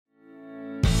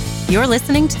You're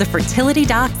listening to the Fertility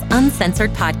Docs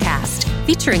Uncensored podcast,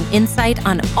 featuring insight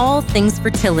on all things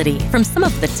fertility from some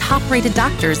of the top-rated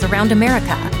doctors around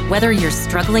America. Whether you're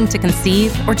struggling to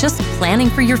conceive or just planning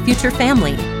for your future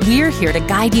family, we're here to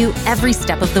guide you every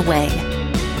step of the way.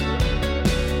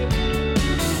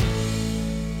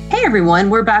 Hey everyone,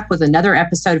 we're back with another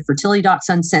episode of Fertility Docs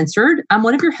Uncensored. I'm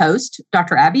one of your hosts,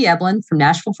 Dr. Abby Eblen from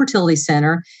Nashville Fertility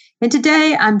Center. And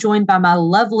today I'm joined by my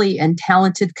lovely and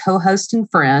talented co-host and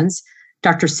friends,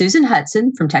 Dr. Susan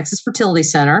Hudson from Texas Fertility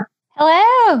Center.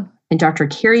 Hello. And Dr.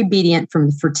 Carrie Bedient from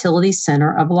the Fertility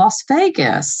Center of Las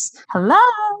Vegas. Hello.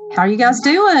 How are you guys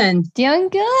doing? Doing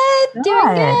good.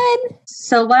 Doing good.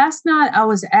 So last night I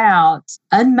was out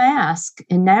unmasked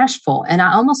in Nashville and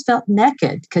I almost felt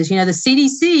naked because, you know, the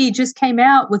CDC just came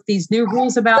out with these new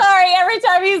rules about... Sorry, every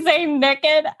time you say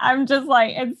naked, I'm just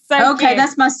like, it's so Okay, cute.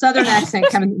 that's my Southern accent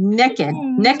coming. Naked.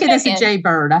 Naked as a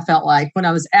jaybird, I felt like when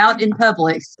I was out in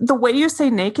public. The way you say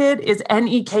naked is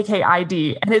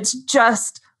Nekkid, and it's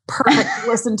just perfect to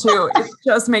listen to. It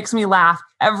just makes me laugh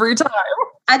every time.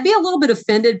 I'd be a little bit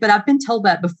offended, but I've been told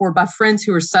that before by friends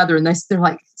who are Southern. They're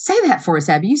like, say that for us,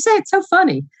 Abby. You say it so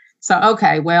funny. So,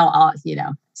 okay, well,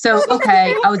 So,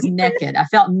 okay, I was naked. I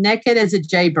felt naked as a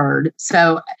jaybird.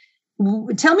 So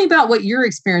tell me about what your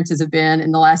experiences have been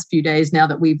in the last few days now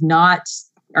that we've not,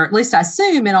 or at least I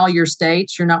assume in all your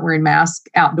states, you're not wearing masks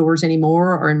outdoors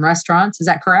anymore or in restaurants. Is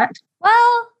that correct?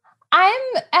 Well,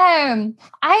 I'm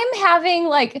having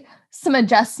like some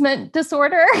adjustment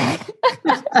disorder going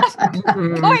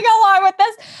along with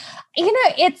this. You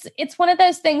know, it's one of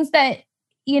those things that,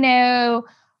 you know,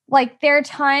 like there are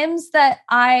times that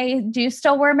I do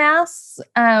still wear masks.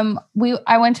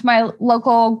 I went to my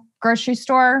local grocery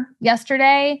store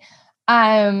yesterday,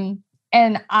 and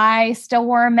I still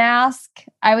wore a mask.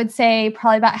 I would say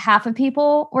probably about half of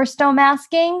people were still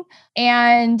masking,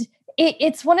 and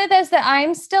it's one of those that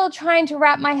I'm still trying to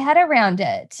wrap my head around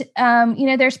it. You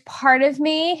know, there's part of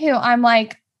me who I'm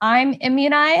like, I'm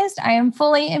immunized. I am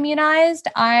fully immunized.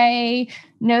 I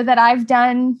know that I've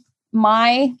done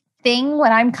my thing,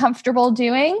 what I'm comfortable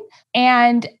doing.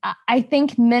 And I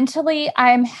think mentally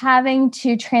I'm having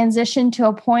to transition to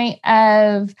a point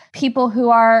of people who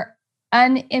are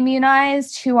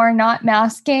unimmunized, who are not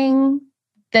masking,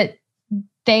 that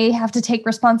they have to take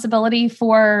responsibility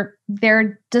for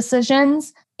their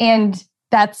decisions. And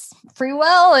that's free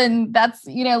will. And that's,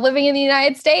 you know, living in the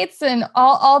United States and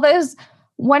all those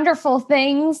wonderful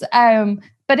things.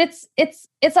 But it's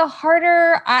a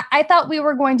harder, I thought we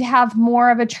were going to have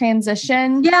more of a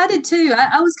transition. Yeah, I did too.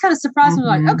 I was kind of surprised. Mm-hmm.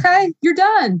 I'm like, okay, you're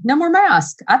done. No more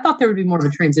mask. I thought there would be more of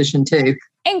a transition too.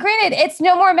 And granted, it's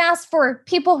no more masks for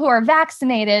people who are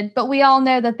vaccinated, but we all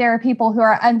know that there are people who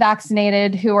are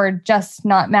unvaccinated who are just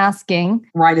not masking.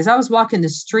 Right. As I was walking the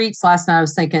streets last night, I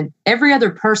was thinking every other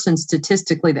person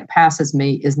statistically that passes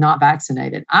me is not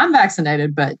vaccinated. I'm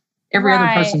vaccinated, but every other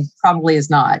person probably is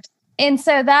not. And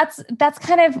so that's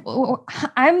kind of,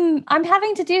 I'm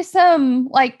having to do some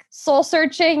like soul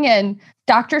searching and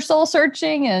doctor soul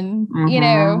searching and, you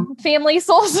know, family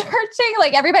soul searching.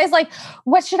 Like everybody's like,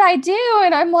 what should I do?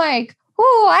 And I'm like,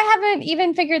 oh, I haven't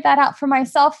even figured that out for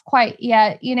myself quite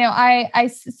yet. You know, I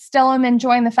still am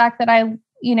enjoying the fact that I,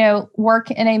 you know,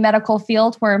 work in a medical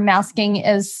field where masking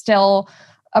is still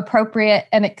appropriate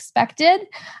and expected.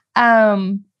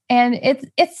 And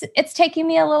it's taking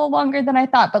me a little longer than I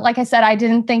thought. But like I said, I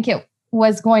didn't think it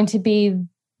was going to be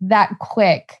that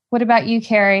quick. What about you,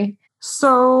 Carrie?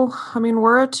 So, I mean,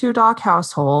 we're a 2-doc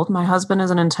household. My husband is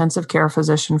an intensive care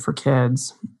physician for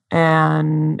kids.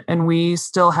 And we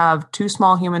still have 2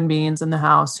 small human beings in the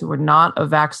house who are not of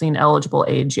vaccine eligible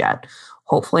age yet.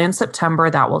 Hopefully in September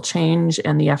that will change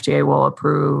and the FDA will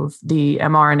approve the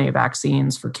mRNA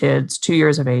vaccines for kids 2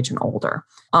 years of age and older.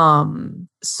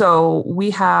 So we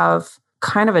have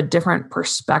kind of a different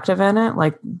perspective in it.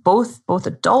 Like both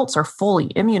adults are fully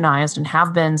immunized and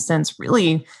have been since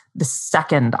really the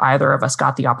second either of us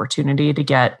got the opportunity to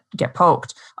get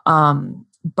poked.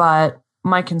 But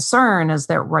my concern is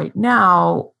that right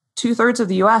now, 2/3 of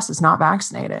the US is not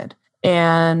vaccinated.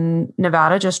 And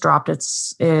Nevada just dropped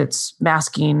its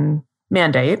masking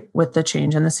mandate with the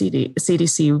change in the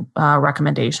CDC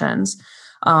recommendations.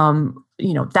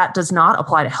 You know, that does not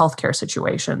apply to healthcare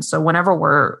situations. So whenever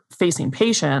we're facing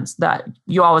patients, that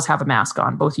you always have a mask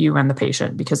on, both you and the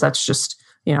patient, because that's just,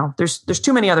 you know, there's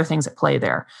too many other things at play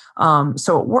there.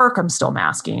 So at work, I'm still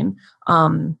masking.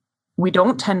 We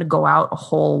don't tend to go out a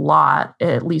whole lot,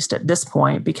 at least at this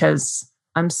point, because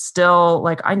I'm still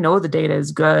like, I know the data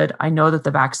is good. I know that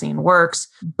the vaccine works,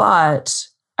 but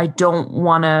I don't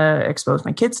want to expose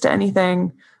my kids to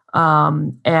anything.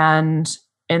 And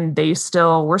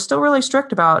we're still really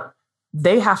strict about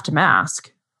they have to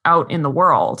mask out in the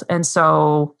world. And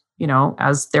so,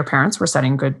 as their parents, we're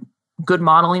setting good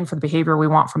modeling for the behavior we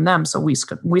want from them. So we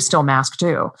still mask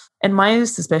too. And my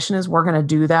suspicion is we're going to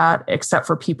do that, except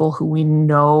for people who we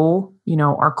know,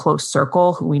 our close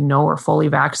circle, who we know are fully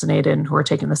vaccinated and who are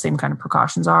taking the same kind of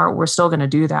precautions are. We're still going to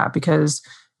do that because,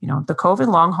 the COVID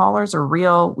long haulers are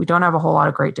real. We don't have a whole lot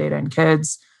of great data in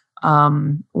kids.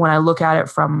 When I look at it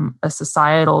from a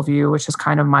societal view, which is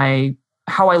kind of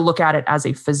how I look at it as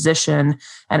a physician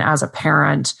and as a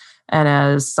parent, and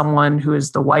as someone who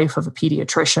is the wife of a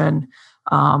pediatrician,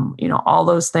 all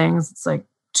those things, it's like,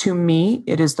 to me,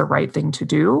 it is the right thing to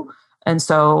do. And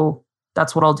so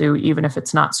that's what I'll do, even if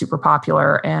it's not super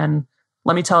popular. And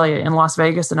let me tell you, in Las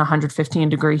Vegas in 115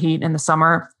 degree heat in the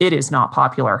summer, it is not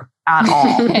popular at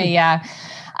all. Yeah.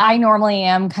 I normally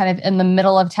am kind of in the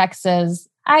middle of Texas.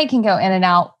 I can go in and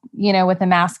out, with a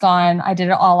mask on. I did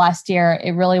it all last year.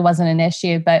 It really wasn't an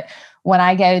issue. But when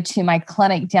I go to my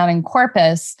clinic down in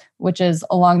Corpus, which is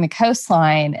along the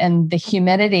coastline, and the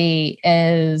humidity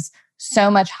is so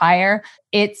much higher,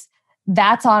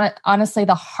 that's honestly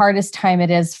the hardest time it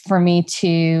is for me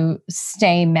to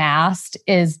stay masked,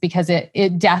 is because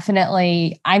it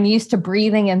definitely, I'm used to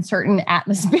breathing in certain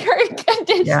atmospheric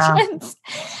conditions.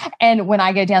 Yeah. And when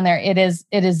I go down there, it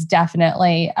is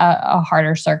definitely a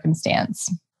harder circumstance.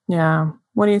 Yeah.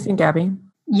 What do you think, Abby?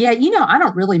 Yeah, I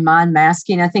don't really mind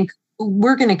masking. I think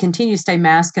we're going to continue to stay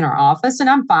masked in our office, and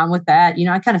I'm fine with that.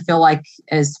 I kind of feel like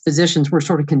as physicians, we're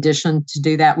sort of conditioned to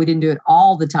do that. We didn't do it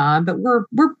all the time, but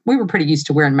we were pretty used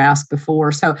to wearing masks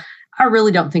before. So I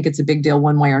really don't think it's a big deal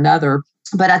one way or another.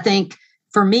 But I think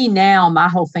for me now, my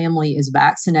whole family is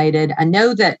vaccinated. I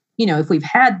know that, if we've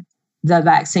had the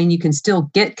vaccine, you can still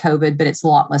get COVID, but it's a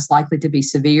lot less likely to be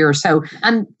severe. So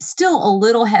I'm still a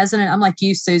little hesitant. I'm like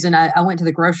you, Susan. I went to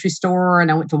the grocery store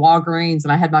and I went to Walgreens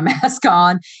and I had my mask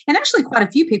on. And actually quite a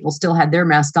few people still had their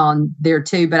mask on there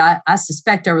too. But I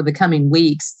suspect over the coming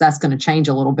weeks, that's going to change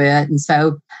a little bit. And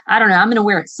so I don't know. I'm going to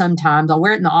wear it sometimes. I'll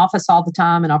wear it in the office all the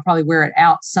time, and I'll probably wear it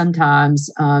out sometimes.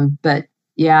 But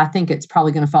yeah, I think it's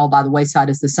probably going to fall by the wayside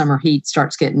as the summer heat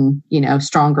starts getting,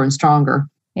 stronger and stronger.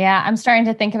 Yeah, I'm starting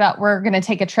to think about, we're going to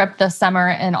take a trip this summer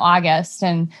in August.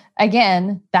 And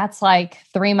again, that's like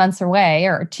 3 months away,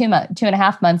 or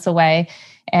 2.5 months away.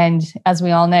 And as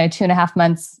we all know, 2.5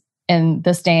 months in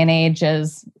this day and age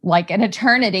is like an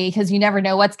eternity, because you never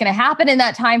know what's going to happen in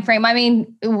that time frame. I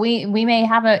mean, we may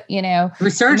have a,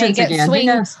 resurgence again.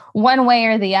 Swing one way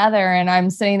or the other. And I'm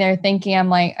sitting there thinking, I'm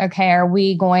like, okay, are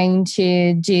we going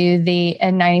to do the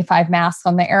N95 mask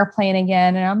on the airplane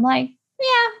again? And I'm like,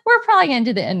 yeah, we're probably going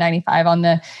to do the N95 on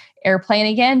the airplane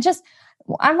again.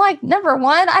 I'm like, number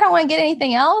one, I don't want to get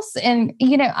anything else. And,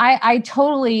 I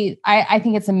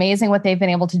think it's amazing what they've been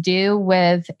able to do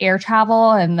with air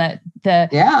travel, and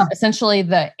essentially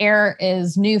the air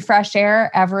is new, fresh air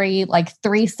every like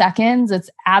 3 seconds. It's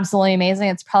absolutely amazing.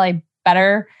 It's probably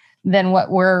better than what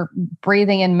we're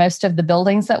breathing in most of the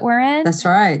buildings that we're in. That's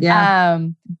right. Yeah.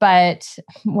 But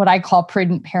what I call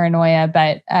prudent paranoia,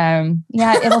 but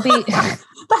it'll be.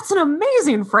 That's an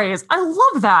amazing phrase. I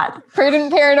love that.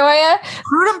 Prudent paranoia.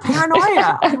 Prudent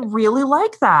paranoia. I really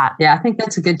like that. Yeah, I think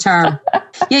that's a good term.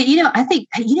 Yeah, I think,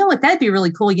 what, that'd be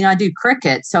really cool. I do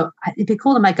cricket. So it'd be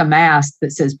cool to make a mask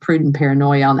that says prudent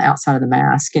paranoia on the outside of the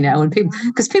mask,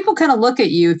 because people kind of look at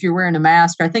you if you're wearing a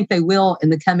mask, or I think they will in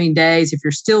the coming days if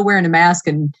you're still wearing a mask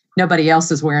and nobody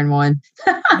else is wearing one.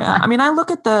 Yeah, I mean, I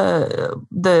look at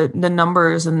the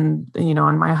numbers and,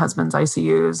 in my husband's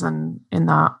ICUs and in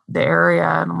the area,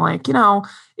 and I'm like,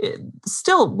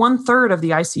 still 1/3 of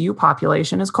the ICU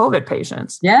population is COVID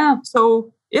patients. Yeah.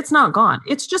 So it's not gone.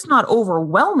 It's just not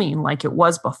overwhelming like it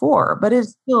was before, but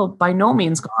it's still by no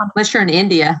means gone. Unless you're in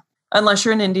India.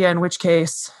 In which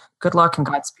case, good luck and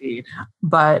Godspeed.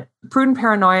 But prudent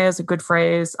paranoia is a good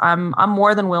phrase. I'm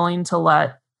more than willing to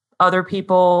let other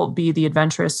people be the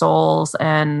adventurous souls,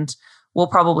 and we'll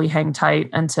probably hang tight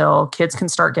until kids can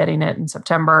start getting it in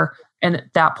September. And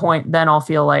at that point, then I'll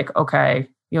feel like, okay,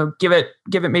 give it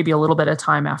maybe a little bit of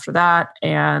time after that,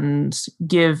 and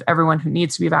give everyone who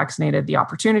needs to be vaccinated the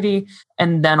opportunity.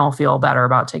 And then I'll feel better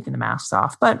about taking the masks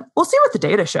off. But we'll see what the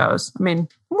data shows. I mean,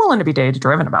 I'm willing to be data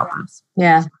driven about this.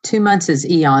 Yeah. 2 months is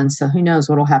eons. So who knows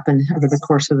what will happen over the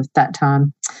course of that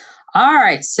time. All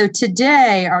right. So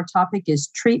today our topic is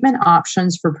treatment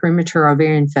options for premature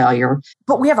ovarian failure.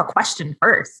 But we have a question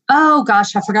first. Oh,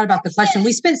 gosh, I forgot about the question.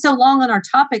 We spent so long on our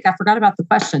topic, I forgot about the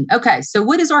question. Okay. So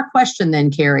what is our question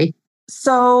then, Carrie?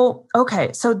 So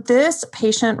this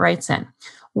patient writes in,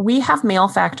 We have male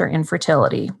factor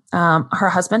infertility. Her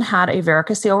husband had a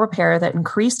varicocele repair that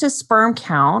increased his sperm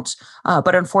count,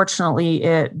 but unfortunately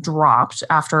it dropped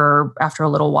after a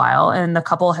little while. And the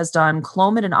couple has done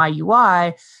Clomid and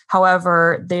IUI.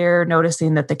 However, they're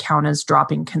noticing that the count is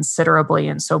dropping considerably.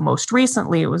 And so most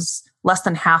recently, it was less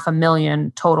than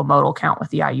 500,000 total motile count with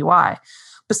the IUI.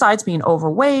 Besides being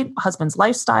overweight, husband's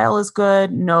lifestyle is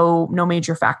good. No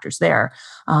major factors there.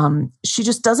 She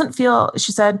just doesn't feel,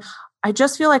 she said, I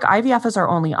just feel like IVF is our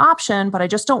only option, but I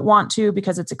just don't want to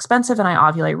because it's expensive and I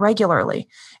ovulate regularly.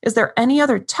 Is there any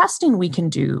other testing we can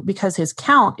do because his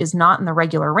count is not in the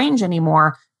regular range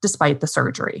anymore despite the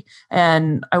surgery?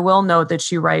 And I will note that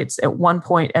she writes at one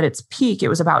point at its peak, it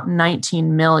was about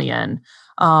 19 million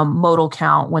motile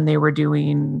count when they were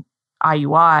doing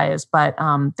IUIs, but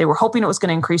they were hoping it was going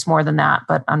to increase more than that.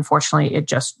 But unfortunately, it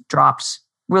just dropped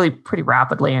really pretty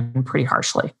rapidly and pretty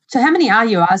harshly. So how many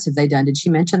IUIs have they done? Did she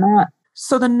mention that?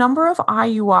 So the number of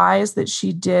IUIs that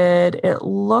she did, it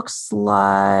looks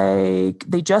like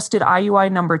they just did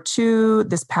IUI number 2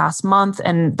 this past month.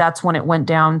 And that's when it went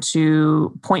down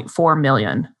to 0.4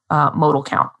 million motile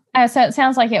count. So it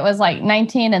sounds like it was like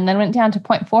 19 and then went down to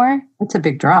 0.4. That's a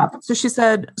big drop. So she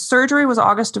said surgery was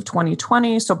August of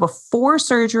 2020. So before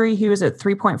surgery, he was at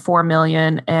 3.4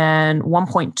 million and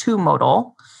 1.2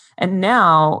 motile. And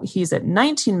now he's at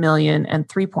 19 million and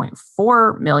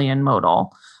 3.4 million motile,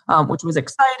 which was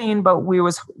exciting, but we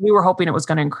were hoping it was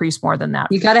going to increase more than that.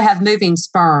 You got to have moving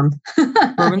sperm.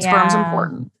 Moving sperm's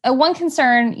important. One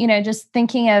concern, just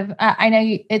thinking of, I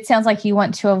know it sounds like you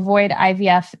want to avoid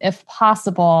IVF if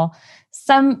possible.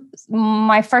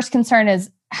 My first concern is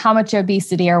how much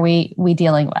obesity are we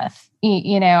dealing with?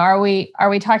 Are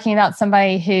we talking about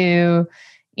somebody who,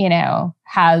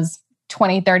 has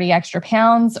 20, 30 extra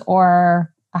pounds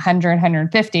or 100,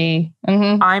 150.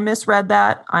 Mm-hmm. I misread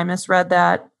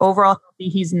that. Overall,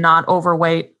 he's not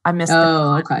overweight. I missed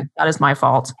okay. That is my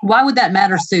fault. Why would that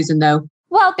matter, Susan, though?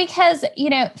 Well, because,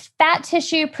 fat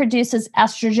tissue produces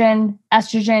estrogen.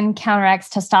 Estrogen counteracts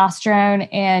testosterone.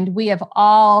 And we have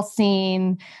all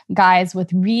seen guys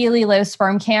with really low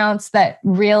sperm counts that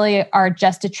really are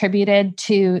just attributed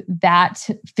to that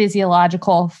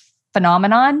physiological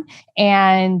phenomenon.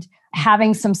 And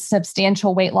having some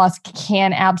substantial weight loss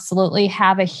can absolutely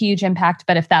have a huge impact.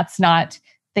 But if that's not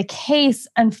the case,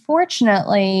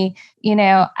 unfortunately,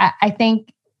 I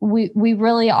think we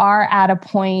really are at a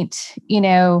point,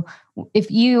 if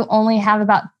you only have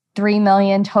about 3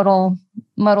 million total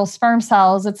motile sperm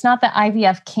cells, it's not that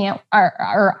IVF can't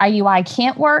or IUI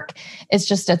can't work. It's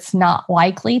just it's not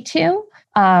likely to.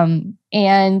 And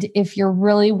if you're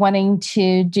really wanting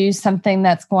to do something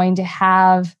that's going to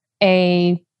have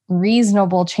a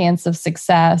reasonable chance of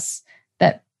success,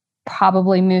 that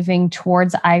probably moving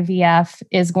towards IVF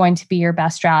is going to be your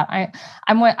best route.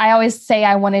 I always say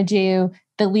I want to do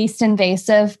the least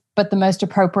invasive, but the most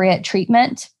appropriate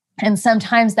treatment. And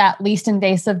sometimes that least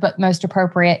invasive, but most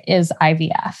appropriate is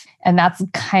IVF. And that's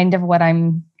kind of what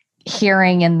I'm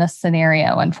hearing in this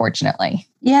scenario, unfortunately.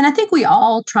 Yeah. And I think we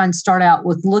all try and start out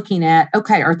with looking at,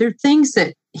 okay, are there things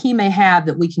that he may have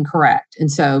that we can correct?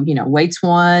 And so, weight's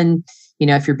one.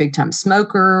 If you're a big time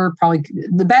smoker, probably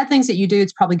the bad things that you do,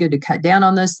 it's probably good to cut down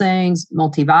on those things.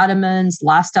 Multivitamins,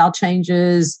 lifestyle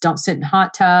changes, don't sit in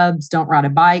hot tubs, don't ride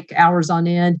a bike hours on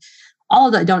end. All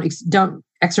of that, don't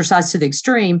exercise to the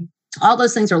extreme. All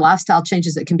those things are lifestyle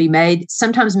changes that can be made.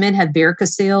 Sometimes men have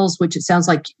varicoceles, which it sounds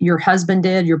like your husband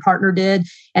did, your partner did,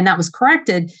 and that was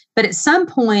corrected. But at some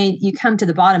point, you come to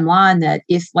the bottom line that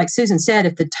if, like Susan said,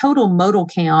 if the total motile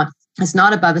count is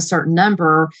not above a certain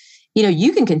number,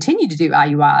 you can continue to do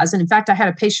IUIs. And in fact, I had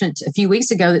a patient a few weeks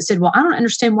ago that said, well, I don't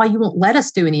understand why you won't let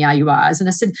us do any IUIs. And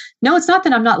I said, no, it's not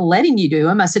that I'm not letting you do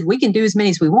them. I said, we can do as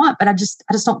many as we want, but I just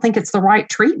don't think it's the right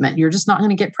treatment. You're just not going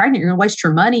to get pregnant. You're going to waste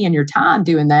your money and your time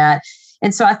doing that.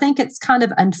 And so I think it's kind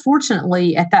of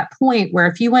unfortunately at that point where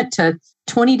if you went to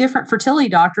 20 different fertility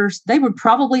doctors, they would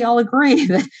probably all agree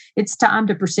that it's time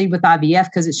to proceed with IVF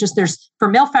because it's just for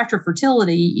male factor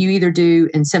fertility, you either do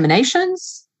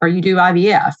inseminations or you do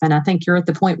IVF. And I think you're at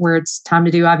the point where it's time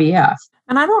to do IVF.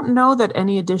 And I don't know that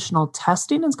any additional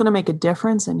testing is going to make a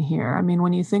difference in here. I mean,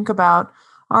 when you think about,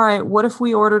 all right, what if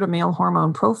we ordered a male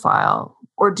hormone profile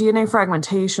or DNA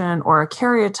fragmentation or a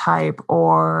karyotype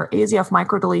or AZF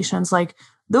microdeletions, like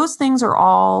those things are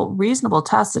all reasonable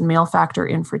tests in male factor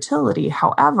infertility.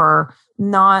 However,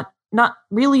 not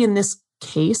really in this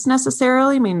case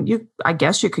necessarily. I mean, I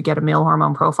guess you could get a male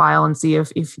hormone profile and see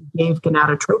if you gave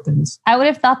gonadotropins. I would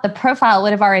have thought the profile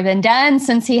would have already been done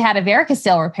since he had a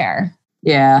varicocele repair.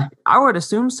 Yeah. I would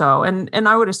assume so. And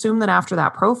I would assume that after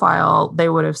that profile, they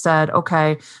would have said,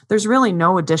 okay, there's really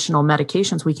no additional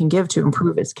medications we can give to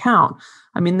improve his count.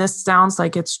 I mean, this sounds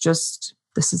like it's just,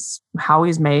 this is how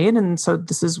he's made. And so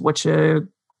this is what you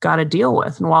got to deal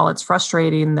with. And while it's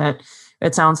frustrating that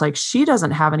it sounds like she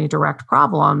doesn't have any direct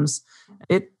problems,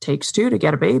 it takes two to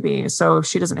get a baby. So if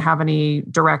she doesn't have any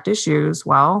direct issues,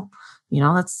 well,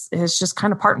 it's just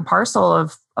kind of part and parcel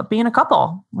of being a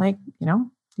couple. Like,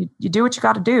 you do what you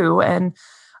got to do. And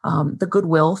the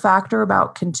goodwill factor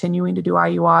about continuing to do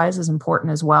IUIs is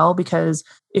important as well, because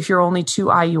if you're only 2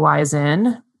 IUIs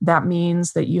in, that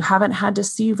means that you haven't had to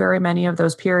see very many of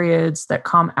those periods that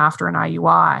come after an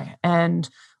IUI. And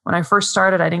when I first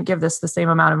started, I didn't give this the same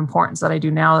amount of importance that I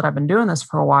do now that I've been doing this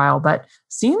for a while. But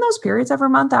seeing those periods every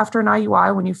month after an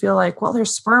IUI, when you feel like, well,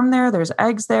 there's sperm there, there's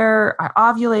eggs there, I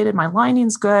ovulated, my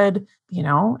lining's good,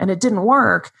 and it didn't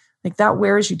work, like that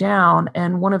wears you down.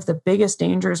 And one of the biggest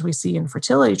dangers we see in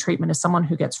fertility treatment is someone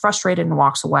who gets frustrated and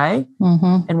walks away,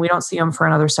 and we don't see them for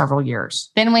another several years.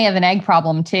 Then we have an egg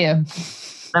problem too.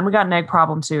 Then we got an egg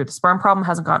problem too. The sperm problem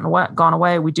hasn't gone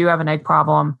away. We do have an egg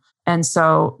problem. And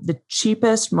so the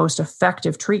cheapest, most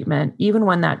effective treatment, even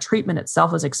when that treatment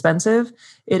itself is expensive,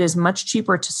 it is much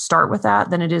cheaper to start with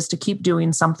that than it is to keep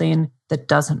doing something that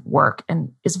doesn't work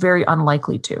and is very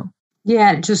unlikely to.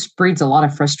 Yeah, it just breeds a lot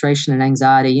of frustration and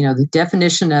anxiety. The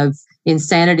definition of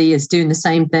insanity is doing the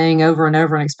same thing over and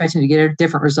over and expecting to get a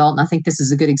different result. And I think this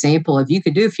is a good example of you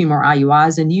could do a few more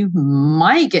IUIs and you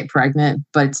might get pregnant,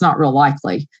 but it's not real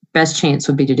likely. Best chance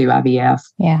would be to do IVF.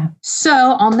 Yeah. So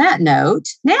on that note,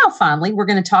 now finally, we're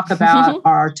going to talk about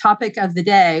our topic of the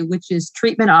day, which is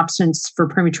treatment options for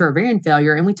premature ovarian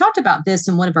failure. And we talked about this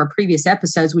in one of our previous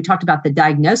episodes. We talked about the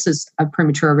diagnosis of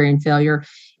premature ovarian failure,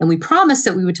 and we promised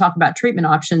that we would talk about treatment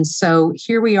options. So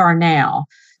here we are now.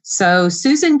 So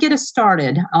Susan, get us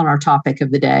started on our topic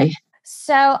of the day.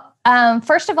 So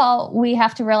first of all, we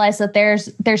have to realize that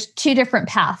there's 2 different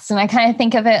paths. And I kind of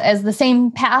think of it as the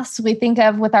same paths we think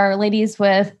of with our ladies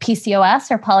with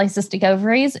PCOS or polycystic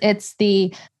ovaries. It's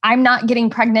the I'm not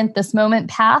getting pregnant this moment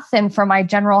path and for my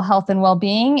general health and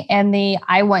well-being, and the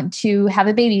I want to have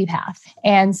a baby path.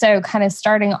 And so kind of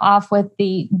starting off with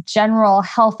the general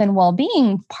health and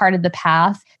well-being part of the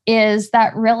path is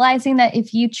that realizing that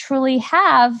if you truly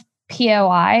have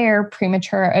POI or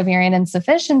premature ovarian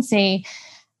insufficiency,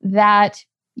 that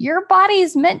your body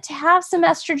is meant to have some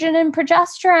estrogen and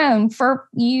progesterone for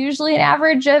usually an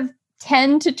average of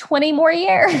 10 to 20 more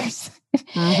years.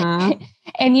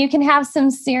 And you can have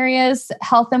some serious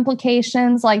health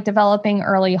implications like developing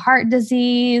early heart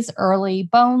disease, early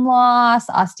bone loss,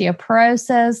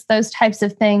 osteoporosis, those types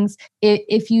of things.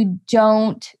 If you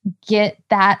don't get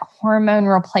that hormone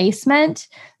replacement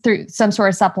through some sort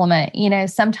of supplement,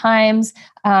 sometimes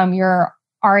your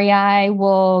REI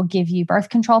will give you birth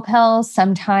control pills.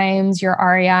 Sometimes your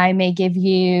REI may give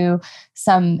you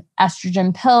some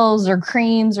estrogen pills or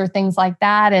creams or things like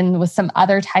that, and with some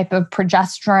other type of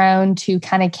progesterone to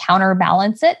kind of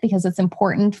counterbalance it, because it's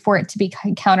important for it to be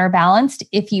counterbalanced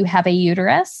if you have a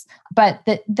uterus. But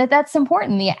that's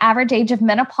important. The average age of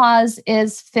menopause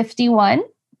is 51.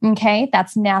 Okay,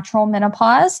 that's natural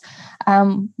menopause.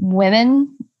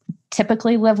 Women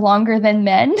typically live longer than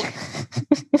men.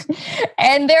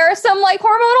 And there are some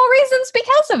hormonal reasons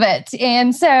because of it.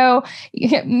 And so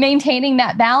maintaining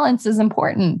that balance is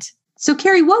important. So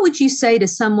Carrie, what would you say to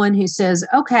someone who says,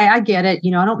 okay, I get it.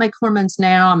 I don't make hormones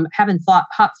now. I'm having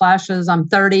hot flashes. I'm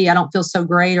 30. I don't feel so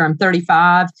great. Or I'm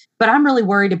 35, but I'm really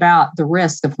worried about the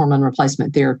risk of hormone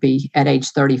replacement therapy at age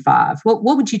 35. What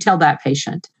would you tell that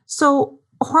patient? So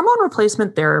hormone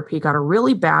replacement therapy got a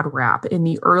really bad rap in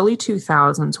the early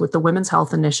 2000s with the Women's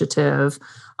Health Initiative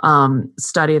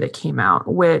study that came out,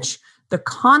 which the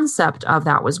concept of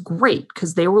that was great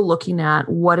because they were looking at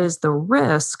what is the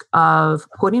risk of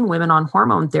putting women on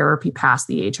hormone therapy past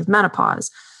the age of menopause.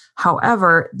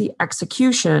 However, the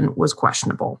execution was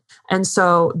questionable. And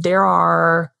so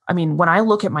when I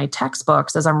look at my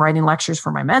textbooks as I'm writing lectures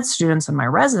for my med students and my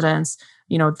residents,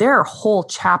 there are whole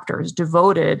chapters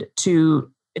devoted to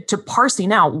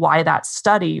parsing out why that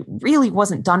study really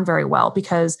wasn't done very well,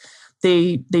 because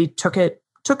they took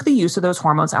the use of those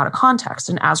hormones out of context.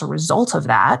 And as a result of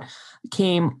that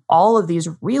came all of these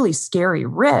really scary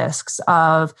risks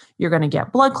of you're going to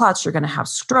get blood clots, you're going to have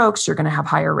strokes, you're going to have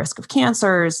higher risk of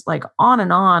cancers, on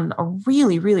and on, a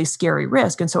really, really scary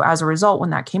risk. And so as a result, when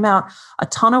that came out, a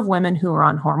ton of women who were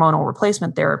on hormonal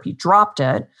replacement therapy dropped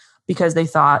it because they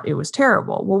thought it was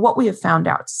terrible. Well, what we have found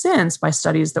out since by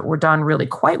studies that were done really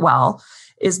quite well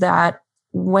is that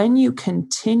when you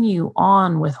continue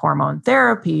on with hormone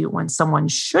therapy, when someone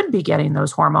should be getting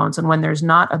those hormones and when there's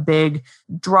not a big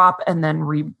drop and then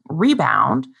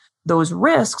rebound, those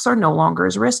risks are no longer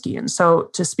as risky. And so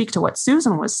to speak to what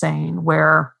Susan was saying,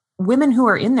 where women who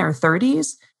are in their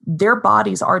 30s, their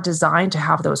bodies are designed to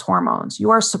have those hormones.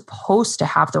 You are supposed to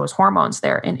have those hormones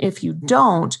there. And if you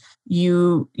don't,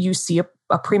 you see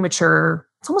a premature,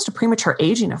 it's almost a premature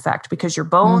aging effect, because your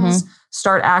bones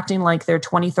start acting like they're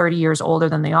 20, 30 years older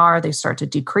than they are. They start to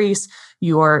decrease.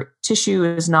 Your tissue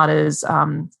is not as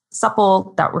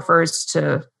supple. That refers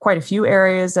to quite a few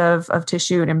areas of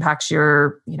tissue. It impacts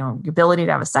your ability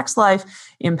to have a sex life,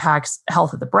 impacts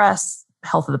health of the breasts,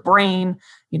 health of the brain,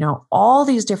 all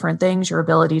these different things, your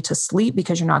ability to sleep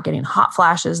because you're not getting hot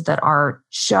flashes that are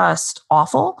just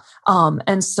awful.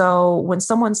 And so when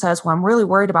someone says, well, I'm really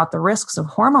worried about the risks of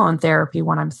hormone therapy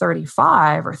when I'm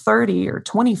 35 or 30 or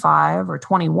 25 or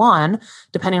 21,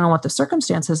 depending on what the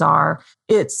circumstances are,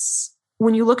 it's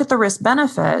when you look at the risk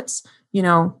benefits,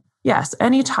 yes,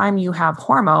 anytime you have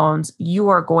hormones, you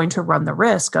are going to run the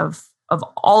risk of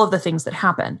all of the things that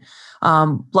happen,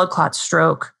 blood clots,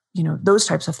 stroke, those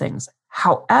types of things.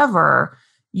 However,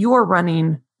 you are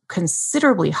running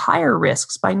considerably higher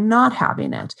risks by not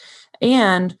having it.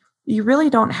 And you really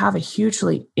don't have a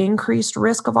hugely increased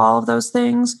risk of all of those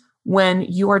things when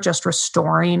you are just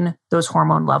restoring those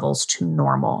hormone levels to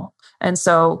normal. And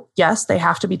so, yes, they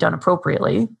have to be done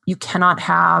appropriately. You cannot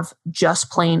have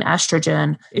just plain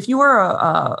estrogen. If you are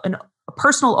a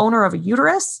personal owner of a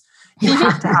uterus, you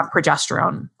have to have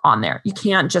progesterone on there. You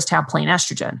can't just have plain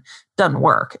estrogen. Doesn't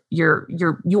work.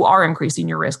 You are increasing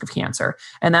your risk of cancer.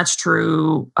 And that's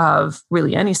true of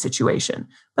really any situation.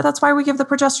 But that's why we give the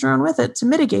progesterone with it to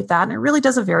mitigate that. And it really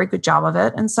does a very good job of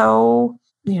it. And so,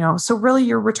 so really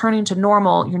you're returning to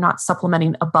normal. You're not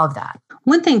supplementing above that.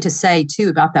 One thing to say too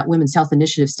about that Women's Health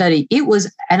Initiative study, it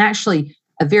was actually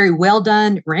a very well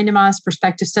done, randomized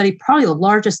prospective study, probably the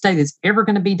largest study that's ever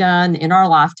going to be done in our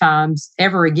lifetimes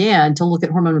ever again to look at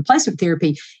hormone replacement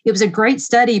therapy. It was a great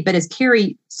study, but as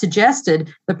Carrie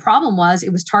suggested, the problem was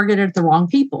it was targeted at the wrong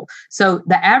people. So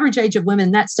the average age of women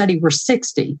in that study were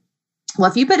 60. Well,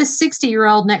 if you put a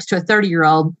 60-year-old next to a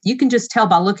 30-year-old, you can just tell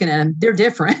by looking at them, they're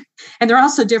different. And they're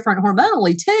also different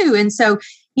hormonally too. And so,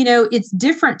 it's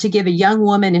different to give a young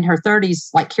woman in her 30s,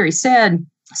 like Carrie said,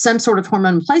 some sort of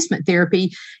hormone replacement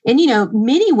therapy. And,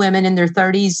 many women in their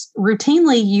 30s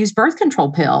routinely use birth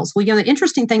control pills. Well, the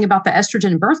interesting thing about the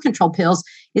estrogen and birth control pills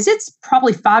is it's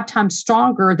probably 5 times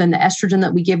stronger than the estrogen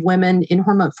that we give women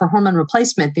for hormone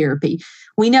replacement therapy.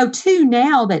 We know too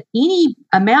now that any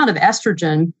amount of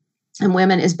estrogen in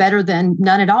women is better than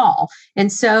none at all.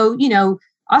 And so,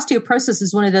 osteoporosis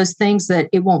is one of those things that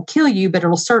it won't kill you, but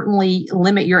it'll certainly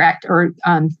limit your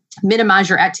minimize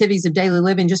your activities of daily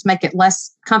living, just make it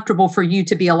less comfortable for you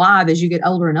to be alive as you get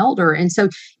older and older. And so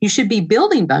you should be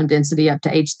building bone density up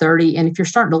to age 30. And if you're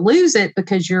starting to lose it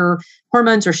because your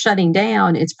hormones are shutting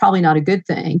down, it's probably not a good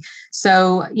thing.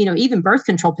 So, even birth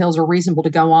control pills are reasonable to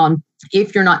go on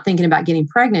if you're not thinking about getting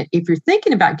pregnant. If you're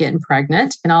thinking about getting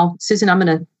pregnant, and Susan, I'm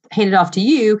going to hand it off to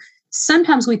you.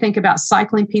 Sometimes we think about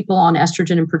cycling people on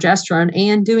estrogen and progesterone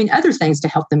and doing other things to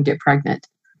help them get pregnant.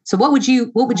 So what would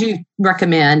you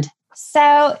recommend?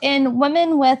 So in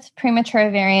women with premature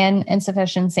ovarian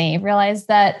insufficiency, realize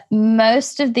that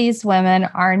most of these women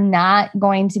are not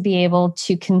going to be able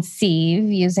to conceive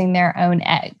using their own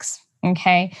eggs.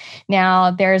 Okay.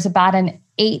 Now there's about an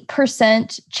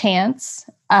 8% chance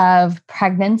of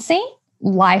pregnancy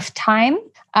lifetime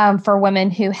for women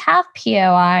who have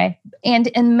POI. And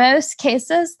in most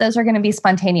cases, those are going to be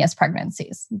spontaneous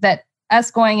pregnancies that us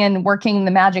going and working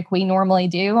the magic we normally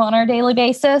do on our daily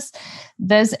basis,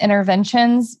 those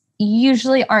interventions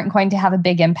usually aren't going to have a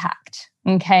big impact.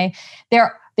 Okay.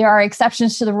 There are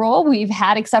exceptions to the rule. We've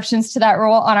had exceptions to that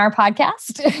rule on our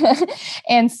podcast.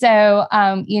 And so,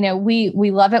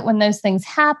 we love it when those things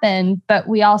happen, but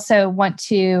we also want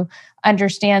to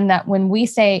understand that when we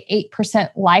say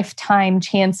 8% lifetime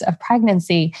chance of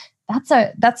pregnancy,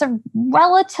 that's a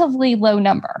relatively low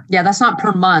number. Yeah, that's not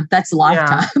per month. That's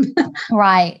lifetime. Yeah.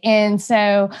 Right. And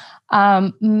so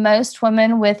most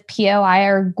women with POI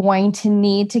are going to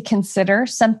need to consider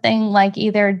something like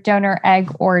either donor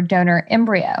egg or donor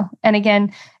embryo. And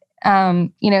again,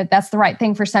 that's the right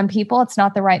thing for some people. It's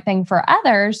not the right thing for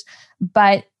others.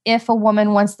 But if a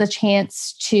woman wants the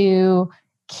chance to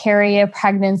carry a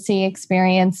pregnancy,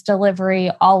 experience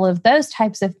delivery, all of those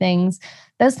types of things,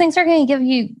 those things are going to give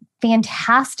you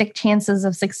fantastic chances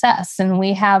of success. And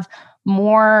we have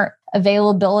more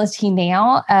availability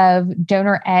now of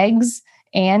donor eggs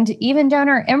and even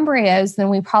donor embryos than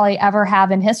we probably ever have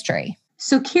in history.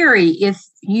 So, Carrie,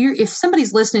 if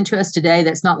somebody's listening to us today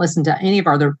that's not listened to any of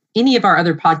our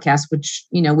other podcasts, which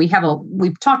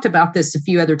we've talked about this a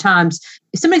few other times.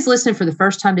 If somebody's listening for the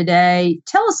first time today,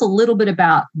 tell us a little bit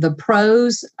about the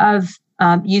pros of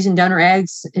using donor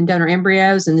eggs and donor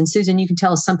embryos, and then Susan, you can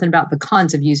tell us something about the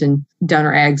cons of using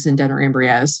donor eggs and donor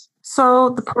embryos.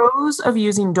 So the pros of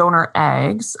using donor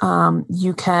eggs,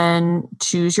 you can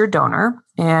choose your donor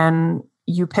and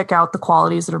you pick out the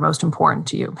qualities that are most important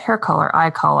to you: hair color,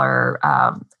 eye color,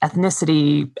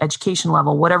 ethnicity, education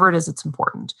level, whatever it is that's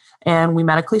important. And we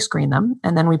medically screen them,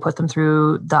 and then we put them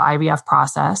through the IVF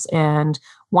process. And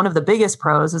one of the biggest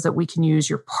pros is that we can use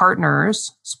your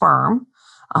partner's sperm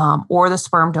or the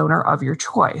sperm donor of your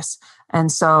choice. And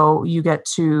so you get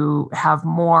to have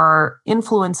more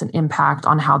influence and impact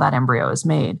on how that embryo is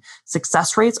made.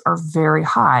 Success rates are very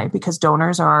high because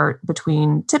donors are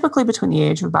typically between the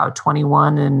age of about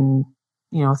 21 and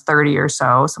 30 or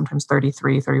so, sometimes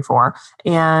 33, 34.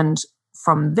 And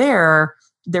from there,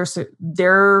 their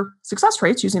success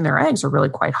rates using their eggs are really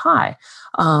quite high.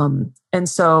 And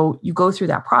so you go through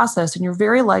that process and you're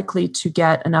very likely to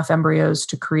get enough embryos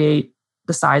to create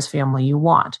the size family you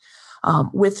want.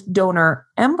 With donor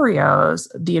embryos,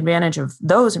 the advantage of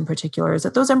those in particular is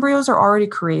that those embryos are already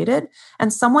created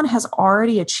and someone has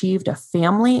already achieved a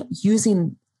family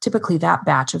using typically that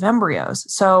batch of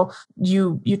embryos. So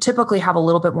you typically have a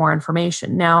little bit more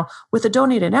information. Now, with a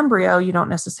donated embryo, you don't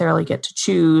necessarily get to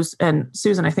choose. And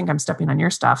Susan, I think I'm stepping on your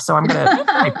stuff, so I'm going to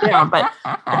type down, but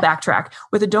I'll backtrack.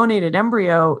 With a donated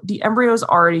embryo, the embryo is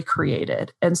already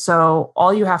created. And so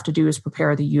all you have to do is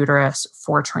prepare the uterus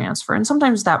for transfer. And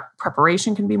sometimes that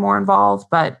preparation can be more involved,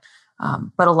 but a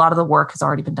lot of the work has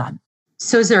already been done.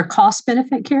 So is there a cost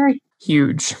benefit, Carrie?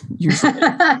 Huge, usually.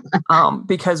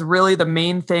 Because really the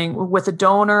main thing with a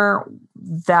donor,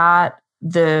 that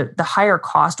the higher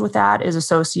cost with that is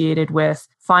associated with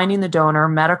finding the donor,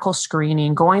 medical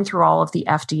screening, going through all of the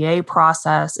FDA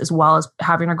process, as well as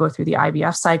having her go through the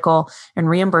IVF cycle and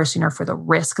reimbursing her for the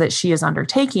risk that she is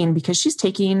undertaking because she's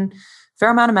taking a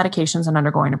fair amount of medications and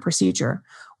undergoing a procedure.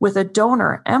 With a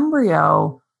donor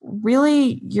embryo,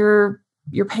 really you're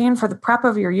paying for the prep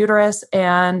of your uterus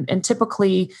and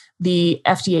typically the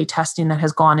FDA testing that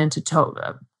has gone into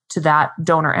to that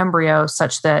donor embryo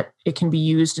such that it can be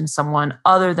used in someone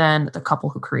other than the couple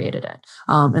who created it.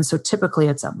 And so typically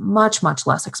it's a much, much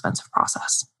less expensive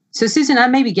process. So Susan, I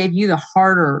maybe gave you the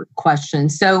harder question.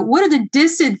 So what are the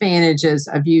disadvantages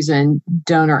of using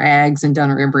donor eggs and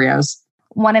donor embryos?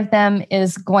 One of them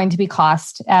is going to be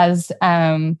cost, as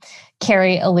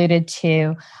Carrie alluded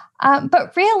to.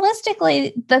 But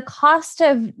realistically, the cost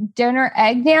of donor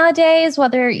egg nowadays,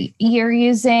 whether you're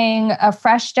using a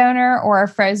fresh donor or a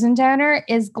frozen donor,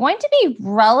 is going to be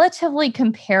relatively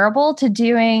comparable to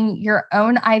doing your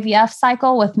own IVF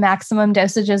cycle with maximum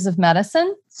dosages of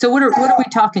medicine. So what are we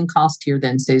talking cost here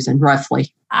then, Susan,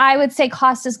 roughly? I would say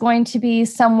cost is going to be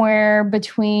somewhere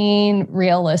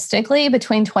realistically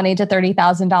between $20,000 to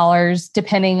 $30,000,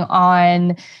 depending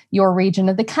on your region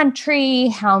of the country,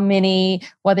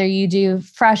 whether you do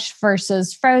fresh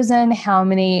versus frozen, how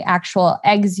many actual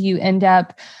eggs you end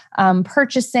up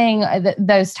purchasing,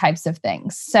 those types of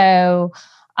things. So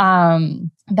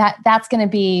that's going to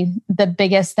be the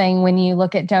biggest thing when you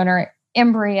look at donor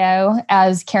embryo.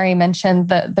 As Carrie mentioned,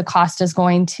 the cost is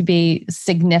going to be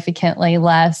significantly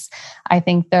less. I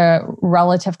think the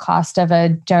relative cost of a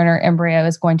donor embryo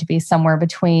is going to be somewhere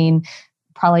between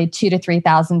probably $2,000 to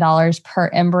 $3,000 per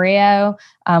embryo,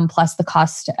 plus the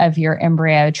cost of your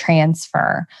embryo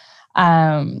transfer.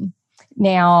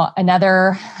 Now,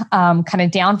 another kind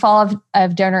of downfall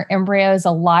of donor embryos,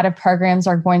 a lot of programs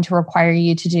are going to require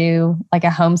you to do like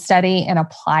a home study and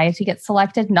apply to get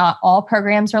selected. Not all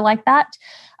programs are like that,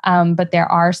 but there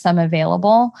are some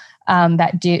available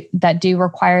that do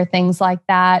require things like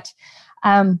that.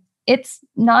 It's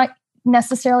not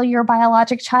necessarily your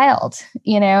biologic child,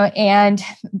 and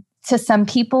to some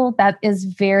people that is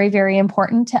very, very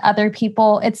important. To other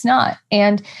people, it's not.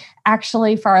 And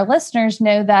actually, for our listeners,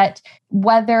 know that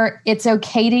whether it's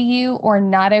okay to you or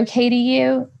not okay to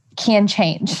you can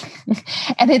change.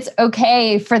 And it's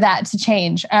okay for that to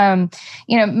change.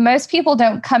 Most people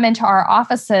don't come into our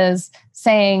offices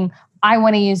saying, I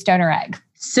want to use donor egg.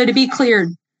 So to be clear,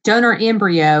 donor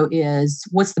embryo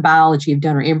what's the biology of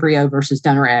donor embryo versus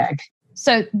donor egg?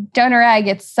 So donor egg,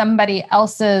 it's somebody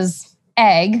else's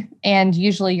egg and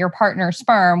usually your partner's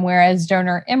sperm, whereas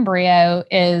donor embryo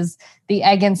is the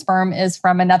egg and sperm is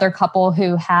from another couple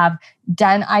who have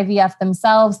done IVF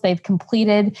themselves. They've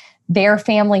completed their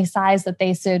family size that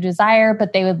they so desire,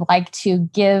 but they would like to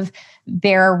give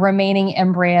their remaining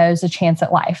embryos a chance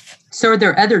at life. So are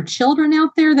there other children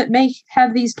out there that may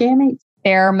have these gametes?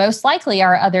 There most likely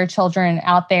are other children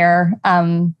out there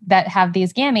that have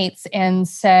these gametes. And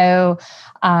so,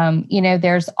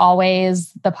 there's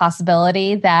always the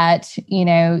possibility that,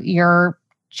 your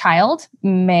child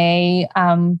may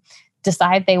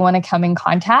decide they want to come in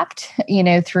contact,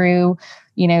 through,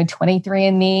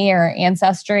 23andMe or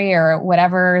Ancestry or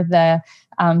whatever the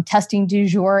testing du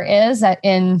jour is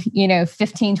in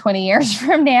 15, 20 years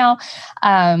from now.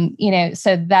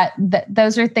 So that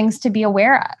those are things to be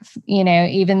aware of.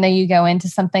 Even though you go into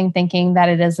something thinking that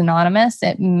it is anonymous,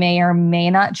 it may or may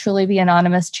not truly be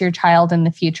anonymous to your child in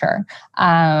the future.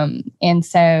 And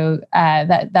so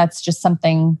that's just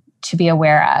something to be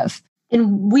aware of.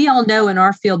 And we all know in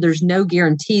our field, there's no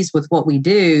guarantees with what we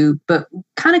do, but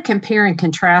kind of compare and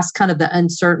contrast kind of the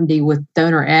uncertainty with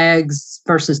donor eggs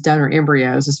versus donor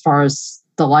embryos as far as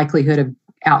the likelihood of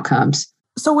outcomes.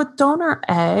 So with donor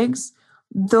eggs,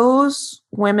 those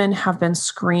women have been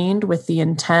screened with the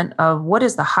intent of what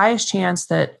is the highest chance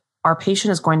that our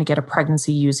patient is going to get a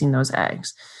pregnancy using those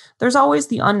eggs. There's always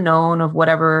the unknown of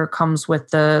whatever comes with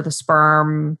the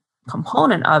sperm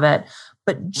component of it,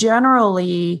 but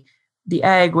generally, the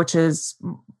egg, which is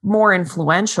more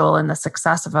influential in the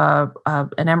success of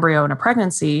an embryo in a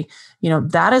pregnancy,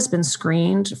 that has been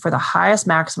screened for the highest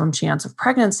maximum chance of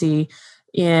pregnancy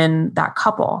in that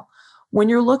couple. When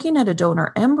you're looking at a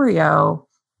donor embryo,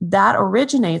 that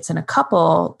originates in a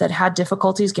couple that had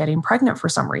difficulties getting pregnant for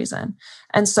some reason.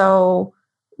 And so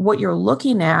what you're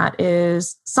looking at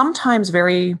is sometimes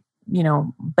very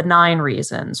benign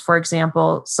reasons. For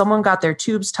example, someone got their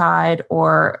tubes tied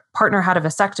or partner had a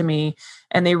vasectomy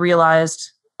and they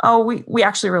realized, we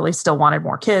actually really still wanted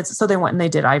more kids. So they went and they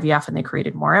did IVF and they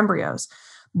created more embryos.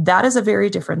 That is a very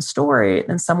different story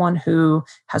than someone who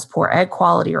has poor egg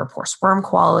quality or poor sperm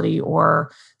quality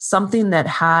or something that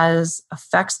has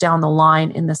effects down the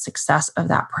line in the success of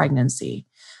that pregnancy.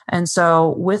 And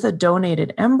so with a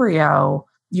donated embryo,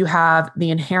 you have the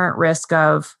inherent risk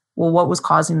of, what was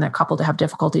causing that couple to have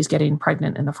difficulties getting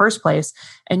pregnant in the first place?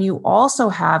 And you also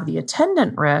have the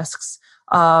attendant risks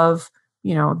of,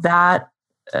 that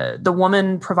the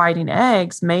woman providing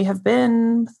eggs may have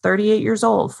been 38 years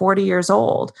old, 40 years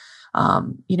old.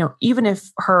 Even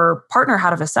if her partner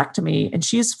had a vasectomy and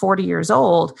she's 40 years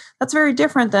old, that's very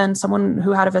different than someone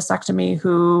who had a vasectomy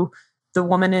who the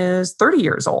woman is 30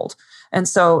 years old. And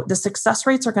so the success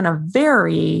rates are going to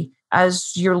vary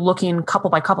as you're looking couple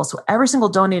by couple. So every single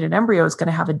donated embryo is going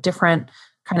to have a different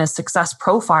kind of success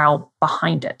profile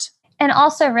behind it. And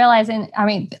also realizing,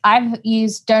 I've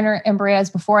used donor embryos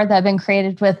before that have been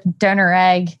created with donor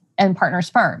egg and partner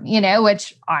sperm,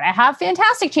 which ought to have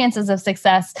fantastic chances of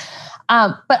success.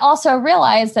 But also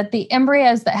realize that the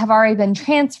embryos that have already been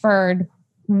transferred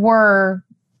were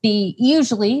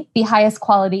usually the highest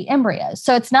quality embryos.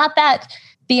 So it's not that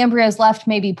the embryos left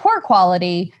may be poor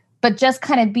quality, but just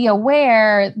kind of be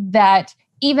aware that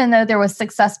even though there was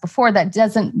success before, that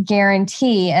doesn't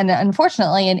guarantee, and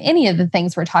unfortunately in any of the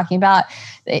things we're talking about,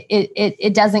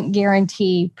 it doesn't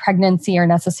guarantee pregnancy or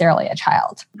necessarily a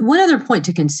child. One other point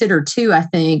to consider too, I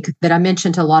think, that I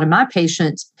mentioned to a lot of my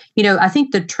patients, I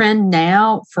think the trend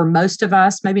now for most of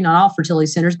us, maybe not all fertility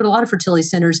centers, but a lot of fertility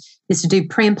centers is to do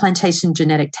pre-implantation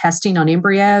genetic testing on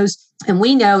embryos. And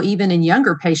we know even in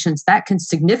younger patients, that can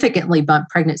significantly bump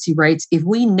pregnancy rates if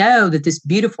we know that this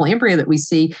beautiful embryo that we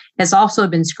see has also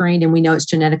been screened and we know it's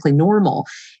genetically normal.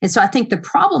 And so I think the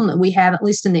problem that we have, at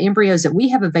least in the embryos that we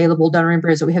have available, donor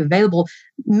embryos that we have available,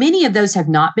 many of those have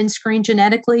not been screened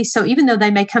genetically. So even though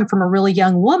they may come from a really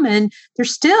young woman,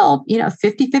 there's still,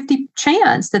 50-50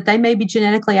 chance that they may be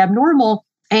genetically abnormal.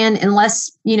 And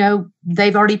unless,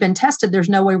 they've already been tested, there's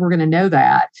no way we're going to know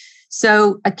that.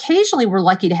 So occasionally we're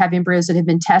lucky to have embryos that have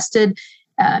been tested,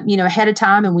 ahead of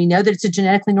time, and we know that it's a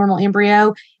genetically normal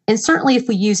embryo. And certainly if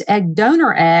we use egg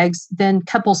donor eggs, then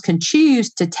couples can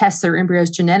choose to test their embryos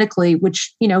genetically,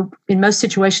 which, in most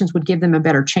situations would give them a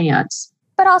better chance.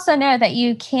 But also know that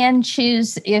you can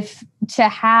choose to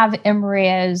have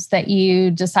embryos that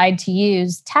you decide to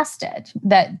use tested,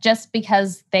 that just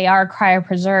because they are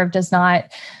cryopreserved does not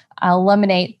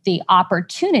eliminate the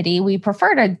opportunity. We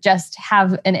prefer to just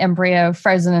have an embryo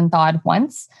frozen and thawed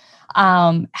once.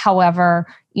 However,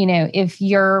 if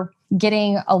you're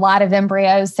getting a lot of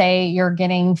embryos, say you're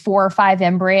getting 4 or 5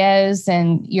 embryos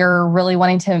and you're really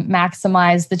wanting to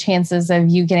maximize the chances of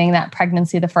you getting that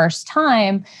pregnancy the first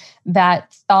time,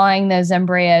 that thawing those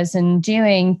embryos and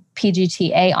doing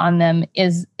PGTA on them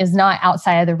is not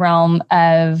outside of the realm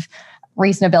of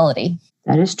reasonability.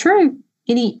 That is true.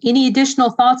 Any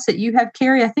additional thoughts that you have,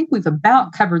 Carrie? I think we've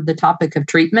about covered the topic of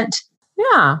treatment.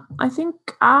 Yeah, I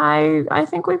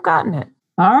think we've gotten it.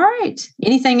 All right.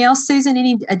 Anything else, Susan?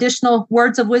 Any additional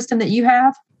words of wisdom that you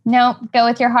have? No, go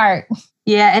with your heart.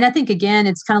 Yeah. And I think, again,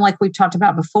 it's kind of like we've talked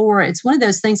about before. It's one of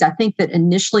those things, I think, that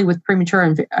initially with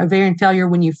premature ovarian failure,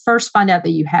 when you first find out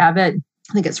that you have it,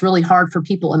 I think it's really hard for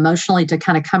people emotionally to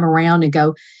kind of come around and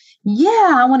go,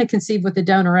 yeah, I want to conceive with a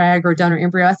donor egg or a donor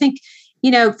embryo. I think,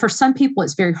 for some people,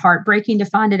 it's very heartbreaking to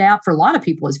find it out. For a lot of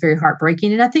people, it's very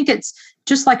heartbreaking. And I think it's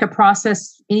just like a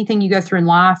process. Anything you go through in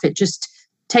life, it just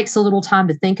takes a little time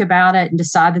to think about it and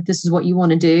decide that this is what you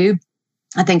want to do.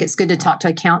 I think it's good to talk to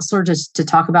a counselor just to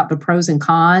talk about the pros and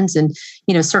cons and,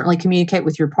 certainly communicate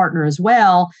with your partner as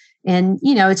well. And,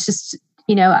 it's just,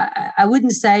 I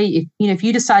wouldn't say if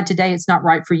you decide today it's not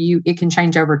right for you, it can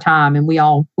change over time. And we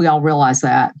all realize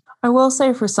that. I will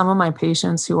say for some of my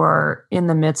patients who are in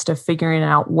the midst of figuring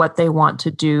out what they want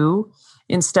to do,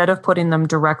 instead of putting them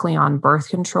directly on birth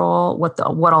control,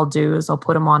 what I'll do is I'll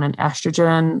put them on an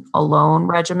estrogen alone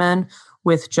regimen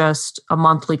with just a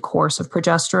monthly course of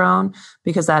progesterone,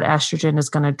 because that estrogen is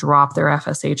going to drop their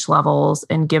FSH levels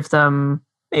and give them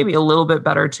maybe a little bit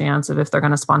better chance of, if they're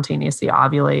going to spontaneously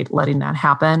ovulate, letting that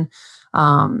happen.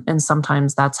 And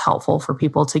sometimes that's helpful for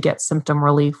people to get symptom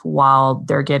relief while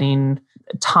they're getting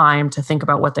time to think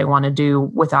about what they want to do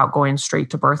without going straight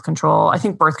to birth control. I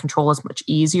think birth control is much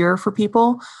easier for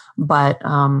people, but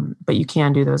you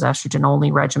can do those estrogen only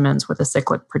regimens with a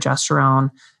cyclic progesterone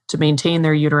to maintain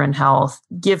their uterine health,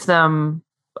 give them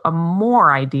a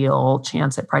more ideal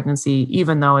chance at pregnancy,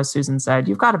 even though, as Susan said,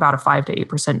 you've got about a 5 to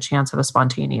 8% chance of a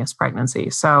spontaneous pregnancy.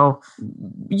 So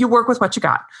you work with what you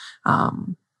got,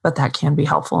 but that can be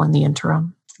helpful in the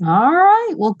interim. All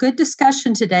right. Well, good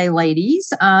discussion today,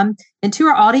 ladies. And to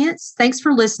our audience, thanks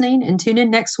for listening, and tune in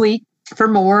next week for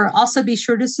more. Also, be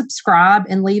sure to subscribe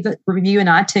and leave a review in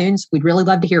iTunes. We'd really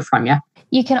love to hear from you.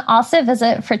 You can also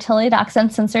visit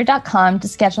fertilitydocsuncensored.com to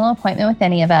schedule an appointment with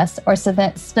any of us or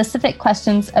submit specific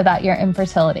questions about your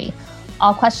infertility.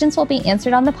 All questions will be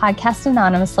answered on the podcast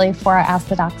anonymously for our Ask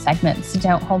the Doc segment, so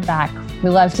don't hold back. We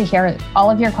love to hear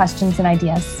all of your questions and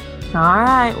ideas. All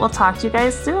right. We'll talk to you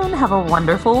guys soon. Have a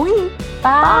wonderful week.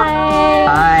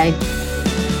 Bye. Bye.